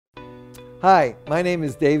Hi, my name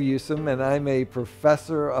is Dave Yousem, and I'm a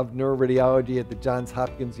professor of neuroradiology at the Johns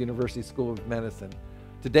Hopkins University School of Medicine.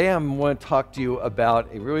 Today I'm going to talk to you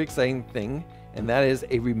about a really exciting thing, and that is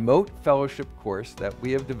a remote fellowship course that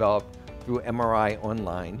we have developed through MRI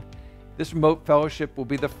Online. This remote fellowship will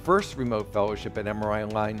be the first remote fellowship at MRI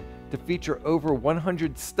Online to feature over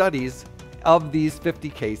 100 studies of these 50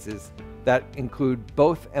 cases that include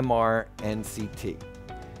both MR and CT.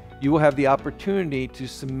 You will have the opportunity to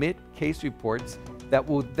submit case reports that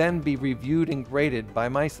will then be reviewed and graded by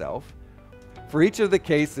myself. For each of the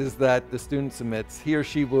cases that the student submits, he or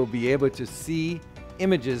she will be able to see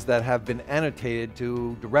images that have been annotated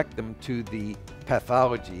to direct them to the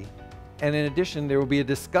pathology. And in addition, there will be a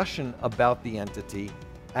discussion about the entity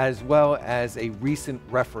as well as a recent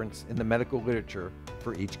reference in the medical literature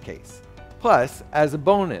for each case. Plus, as a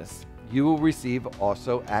bonus, you will receive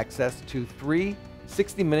also access to 3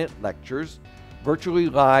 60-minute lectures, virtually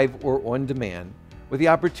live or on demand, with the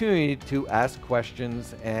opportunity to ask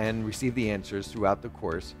questions and receive the answers throughout the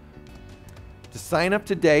course. To sign up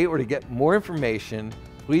today or to get more information,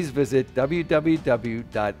 please visit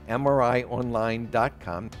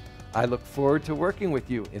www.mrionline.com. I look forward to working with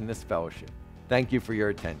you in this fellowship. Thank you for your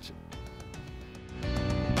attention.